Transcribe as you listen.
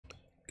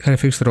How to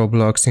fix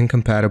Roblox.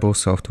 Incompatible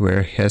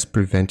software has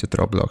prevented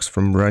Roblox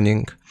from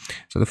running.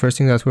 So the first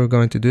thing that we're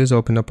going to do is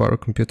open up our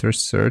computer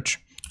search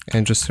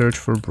and just search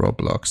for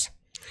Roblox.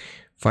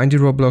 Find the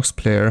Roblox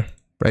player,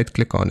 right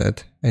click on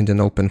it, and then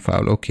open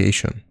file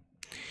location.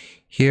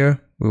 Here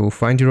we will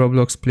find the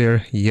Roblox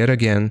player yet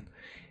again,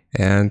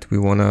 and we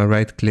want to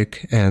right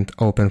click and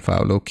open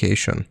file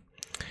location.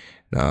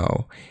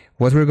 Now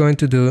what we're going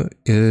to do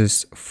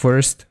is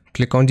first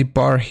click on the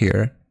bar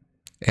here,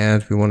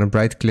 and we want to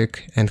right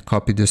click and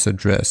copy this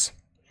address.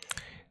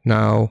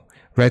 Now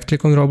right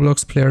click on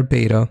Roblox player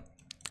beta,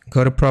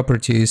 go to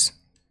properties,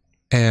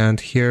 and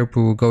here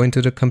we will go into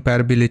the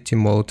compatibility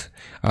mode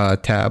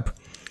tab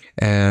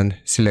and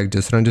select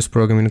this, run this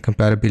program in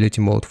compatibility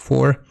mode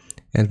 4,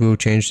 and we will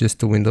change this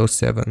to Windows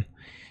 7.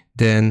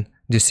 Then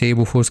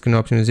disable full screen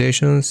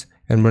optimizations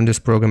and run this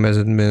program as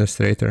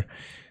administrator.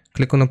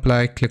 Click on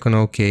apply, click on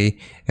OK,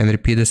 and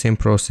repeat the same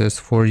process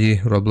for the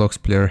Roblox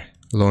player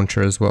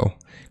launcher as well.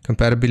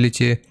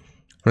 Compatibility,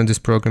 run this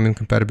program in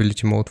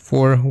compatibility mode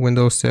 4,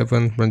 Windows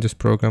 7, run this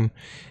program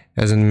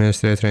as an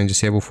administrator and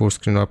disable full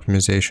screen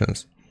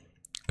optimizations.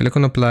 Click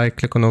on apply,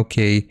 click on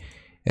OK,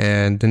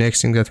 and the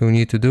next thing that we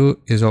need to do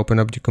is open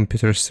up the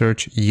computer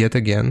search yet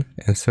again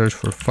and search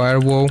for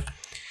firewall.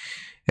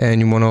 And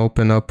you want to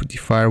open up the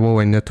firewall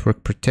and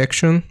network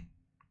protection.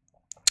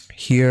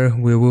 Here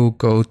we will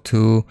go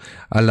to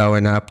allow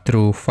an app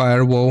through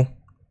firewall,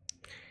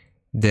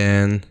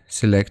 then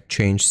select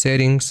change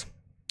settings,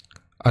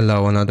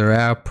 allow another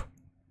app,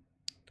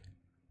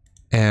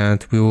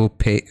 and we will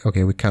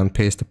we can't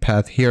paste the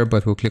path here,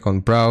 but we'll click on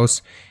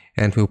browse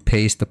and we'll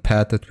paste the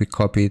path that we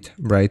copied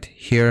right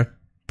here.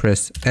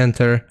 Press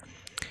enter,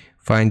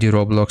 find the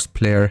Roblox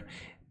player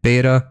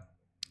beta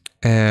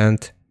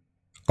and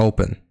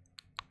open,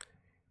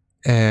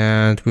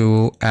 and we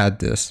will add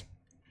this.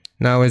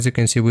 Now as you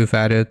can see, we've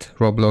added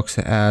Roblox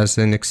as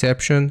an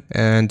exception,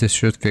 and this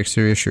should fix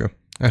your issue.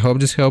 I hope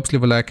this helps.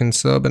 Leave a like and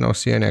sub, and I'll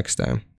see you next time.